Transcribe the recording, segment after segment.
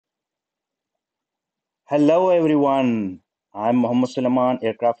Hello everyone, I'm Mohammed Sulaiman,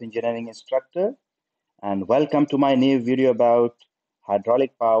 aircraft engineering instructor, and welcome to my new video about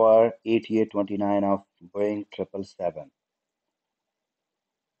hydraulic power ATA-29 of Boeing 777.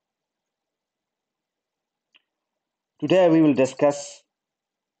 Today we will discuss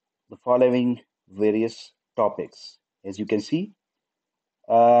the following various topics. As you can see,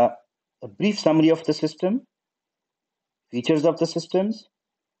 uh, a brief summary of the system, features of the systems,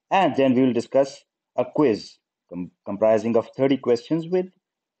 and then we will discuss a quiz comprising of 30 questions with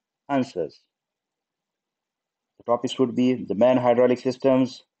answers. The topics would be the main hydraulic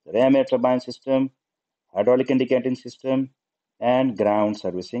systems, the ram air turbine system, hydraulic indicating system, and ground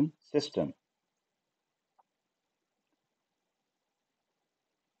servicing system.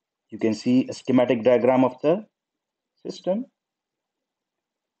 You can see a schematic diagram of the system.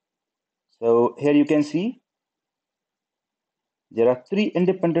 So here you can see there are three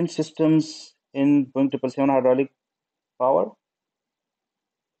independent systems in Boeing 777 hydraulic power.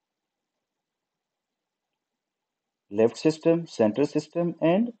 Left system, center system,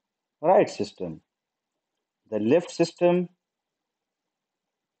 and right system. The left system,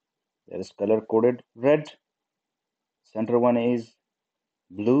 there is color coded red, center one is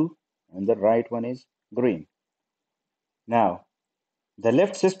blue, and the right one is green. Now, the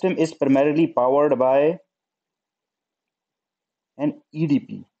left system is primarily powered by an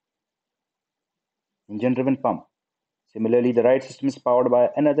EDP, engine driven pump. Similarly, the right system is powered by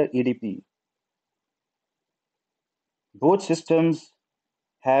another EDP. Both systems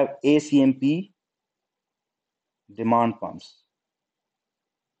have ACMP demand pumps.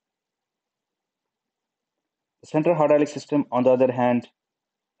 The central hydraulic system, on the other hand,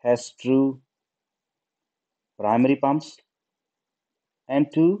 has true primary pumps and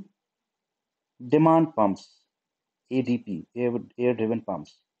two demand pumps, ADP, air-driven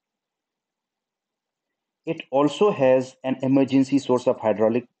pumps. It also has an emergency source of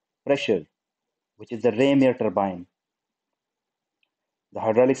hydraulic pressure, which is the ram air turbine. The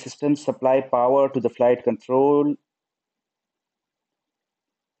hydraulic systems supply power to the flight control,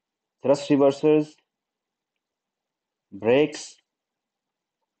 thrust reversers, brakes,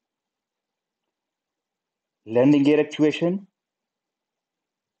 landing gear actuation,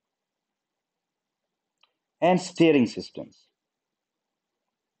 and steering systems.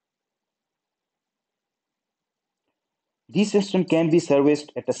 These systems can be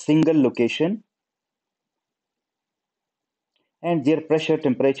serviced at a single location, and their pressure,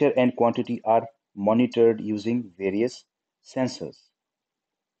 temperature, and quantity are monitored using various sensors.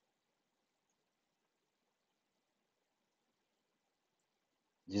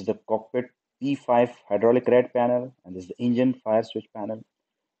 This is the cockpit P5 hydraulic red panel, and this is the engine fire switch panel.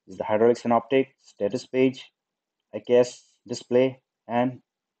 This is the hydraulic synoptic, status page, IKS display, and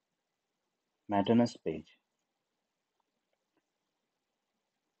maintenance page.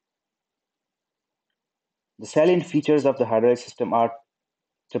 The salient features of the hydraulic system are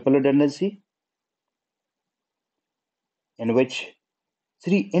triple redundancy, in which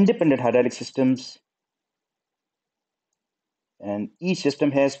three independent hydraulic systems, and each system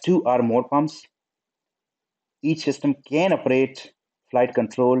has two or more pumps. Each system can operate flight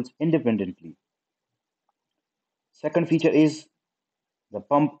controls independently. Second feature is the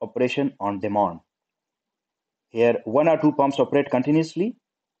pump operation on demand. Here, one or two pumps operate continuously.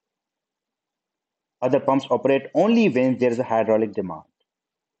 Other pumps operate only when there is a hydraulic demand.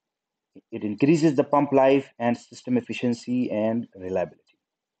 It increases the pump life and system efficiency and reliability.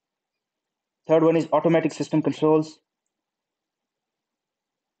 Third one is automatic system controls.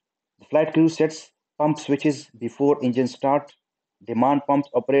 The flight crew sets pump switches before engine start. Demand pumps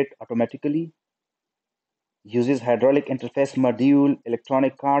operate automatically. Uses hydraulic interface module,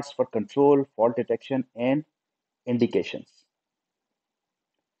 electronic cards for control, fault detection, and indications.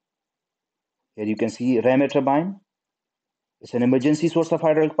 Here you can see ram air turbine. It's an emergency source of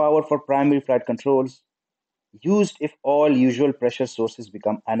hydraulic power for primary flight controls, used if all usual pressure sources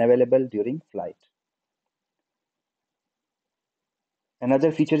become unavailable during flight.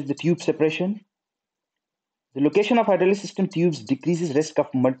 Another feature is the tube separation. The location of hydraulic system tubes decreases risk of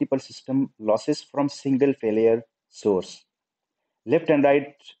multiple system losses from single failure source. Left and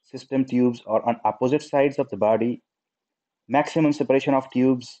right system tubes are on opposite sides of the body. Maximum separation of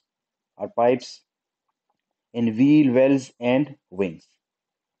tubes or pipes in wheel wells and wings.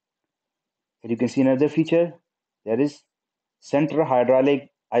 Here you can see another feature. There is Central Hydraulic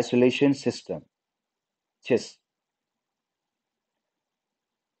Isolation System, CHIS.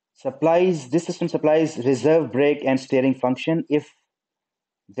 This system supplies reserve brake and steering function if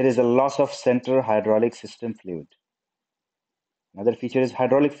there is a loss of center hydraulic system fluid. Another feature is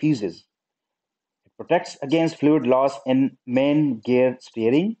hydraulic fuses. It Protects against fluid loss in main gear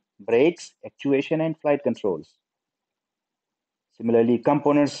steering, brakes, actuation, and flight controls. Similarly,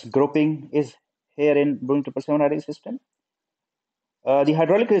 components grouping is here in Boeing 777 hydraulic system. The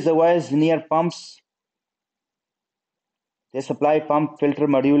hydraulic reservoirs near pumps, they supply pump filter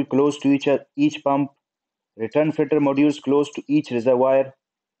module close to each pump, return filter modules close to each reservoir.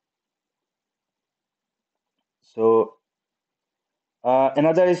 So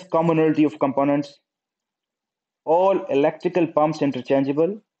another is commonality of components. All electrical pumps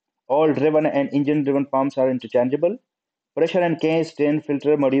interchangeable. All driven and engine-driven pumps are interchangeable. Pressure and case drain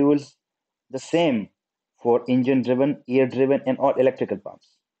filter modules the same for engine-driven, air-driven, and all electrical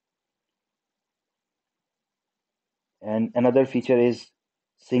pumps. And another feature is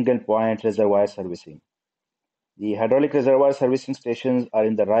single-point reservoir servicing. The hydraulic reservoir servicing stations are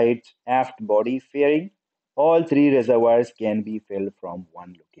in the right aft body fairing. All three reservoirs can be filled from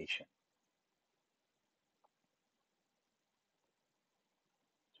one location.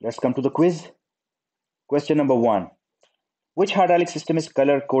 Let's come to the quiz. Question number 1. Which hydraulic system is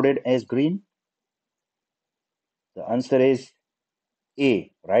color-coded as green? The answer is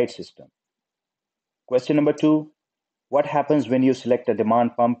A, right system. Question number 2. What happens when you select a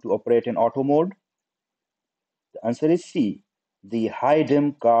demand pump to operate in auto mode? The answer is C. The high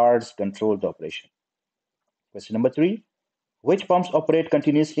dim cards control the operation. Question number 3. Which pumps operate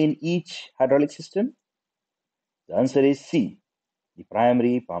continuously in each hydraulic system? The answer is C. The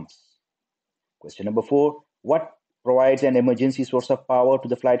primary pumps. Question number 4. What provides an emergency source of power to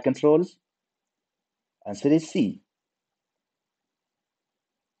the flight controls? Answer is C.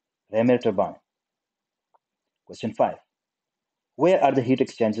 Raymer turbine. Question 5. Where are the heat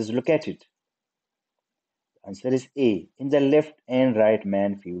exchangers located? The answer is A. In the left and right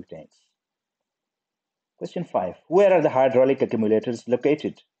main fuel tanks. Question 5. Where are the hydraulic accumulators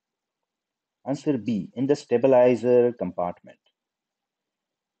located? Answer B. In the stabilizer compartment.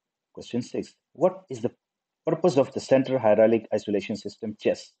 Question 6. What is the purpose of the center hydraulic isolation system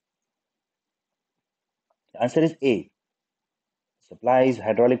chest? The answer is A. Supplies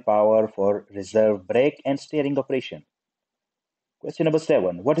hydraulic power for reserve brake and steering operation. Question number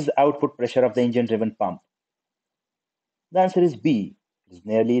 7. What is the output pressure of the engine-driven pump? The answer is B. It is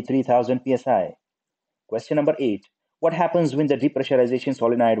nearly 3000 psi. Question number 8. What happens when the depressurization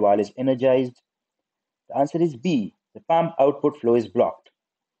solenoid valve is energized? The answer is B. The pump output flow is blocked.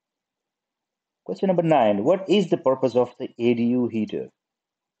 Question number 9. What is the purpose of the ADU heater?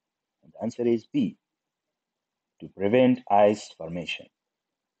 And the answer is B. To prevent ice formation.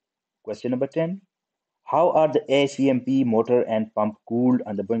 Question number 10. How are the ACMP motor and pump cooled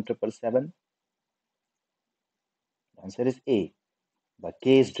on the Boeing 777? The answer is A. By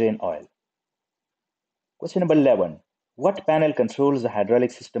case drain oil. Question number 11. What panel controls the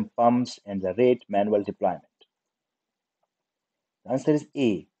hydraulic system pumps and the rate manual deployment? The answer is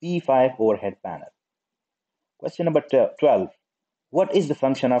A. P5 overhead panel. Question number 12. What is the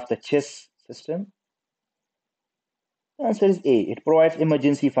function of the chess system? The answer is A. It provides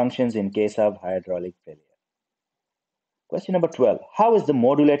emergency functions in case of hydraulic failure. Question number 12. How is the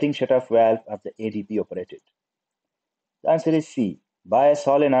modulating shutoff valve of the ADP operated? The answer is C. By a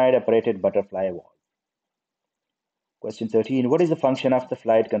solenoid operated butterfly valve. Question 13. What is the function of the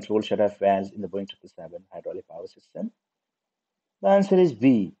flight control shutoff valves in the Boeing 777 hydraulic power system? The answer is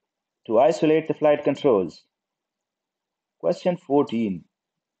B. To isolate the flight controls. Question 14.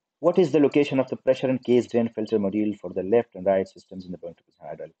 What is the location of the pressure and case drain filter module for the left and right systems in the Boeing 777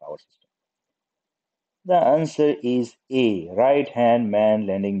 hydraulic power system? The answer is A. Right hand man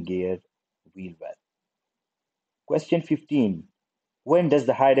landing gear wheel valve. Question 15. When does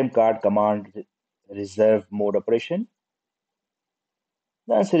the high dim card command reserve mode operation?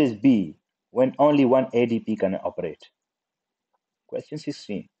 The answer is B. When only one ADP can operate. Question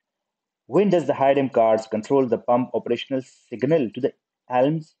 16. When does the high dim cards control the pump operational signal to the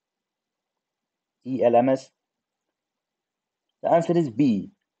ELMS? ELMS? The answer is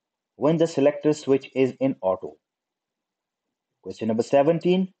B. When the selector switch is in auto. Question number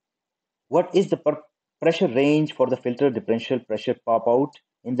 17. What is the pressure range for the filter differential pressure pop out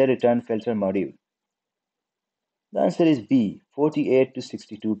in the return filter module? The answer is B. 48 to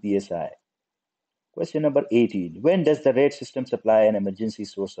 62 psi. Question number 18. When does the rate system supply an emergency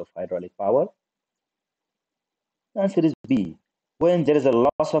source of hydraulic power? The answer is B. When there is a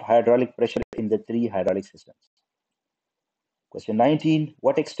loss of hydraulic pressure in the three hydraulic systems. Question 19.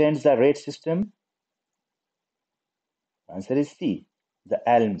 What extends the rate system? The answer is C. The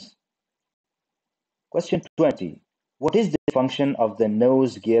ELMS. Question 20. What is the function of the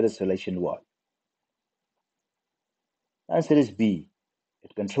nose gear isolation valve? The answer is B.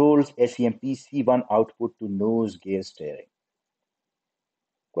 It controls ACMP C1 output to nose gear steering.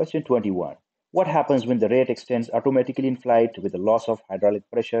 Question 21. What happens when the rate extends automatically in flight with the loss of hydraulic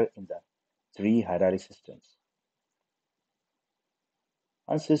pressure in the three hydraulic systems?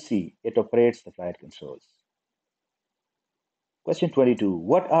 Answer C. It operates the flight controls. Question 22.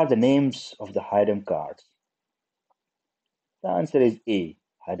 What are the names of the HIDEM cards? The answer is A.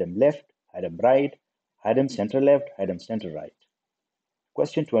 HIDEM left, HIDEM right, HIDEM center left, HIDEM center right.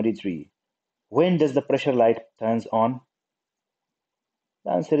 Question 23. When does the pressure light turns on?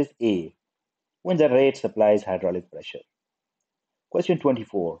 The answer is A. When the rate supplies hydraulic pressure. Question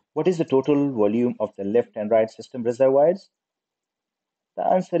 24. What is the total volume of the left and right system reservoirs? The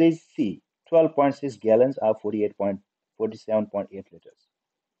answer is C. 12.6 gallons or 47.8 liters.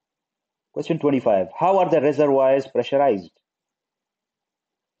 Question 25. How are the reservoirs pressurized?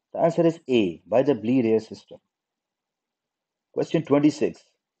 The answer is A. By the bleed air system. Question 26.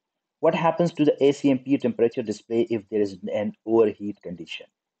 What happens to the ACMP temperature display if there is an overheat condition?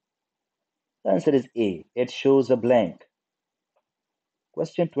 The answer is A. It shows a blank.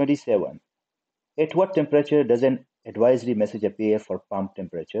 Question 27. At what temperature does an advisory message appear for pump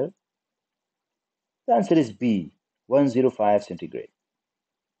temperature? The answer is B. 105 centigrade.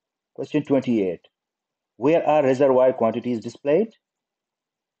 Question 28. Where are reservoir quantities displayed?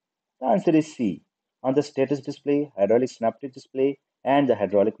 The answer is C. On the status display, hydraulic synaptic display, and the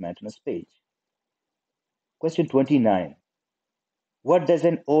hydraulic maintenance page. Question 29. What does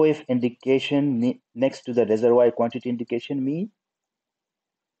an OF indication next to the reservoir quantity indication mean?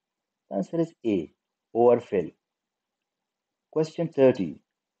 The answer is A. Overfill. Question 30.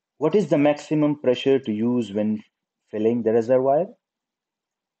 What is the maximum pressure to use when filling the reservoir?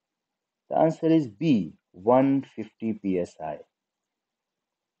 The answer is B. 150 psi.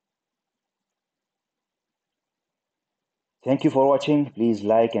 Thank you for watching. Please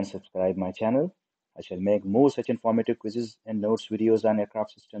like and subscribe my channel. I shall make more such informative quizzes and notes videos on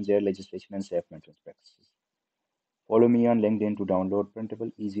aircraft systems, air legislation, and safe maintenance practices. Follow me on LinkedIn to download printable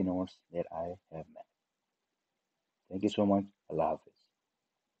easy notes that I have made. Thank you so much. Allah Hafiz.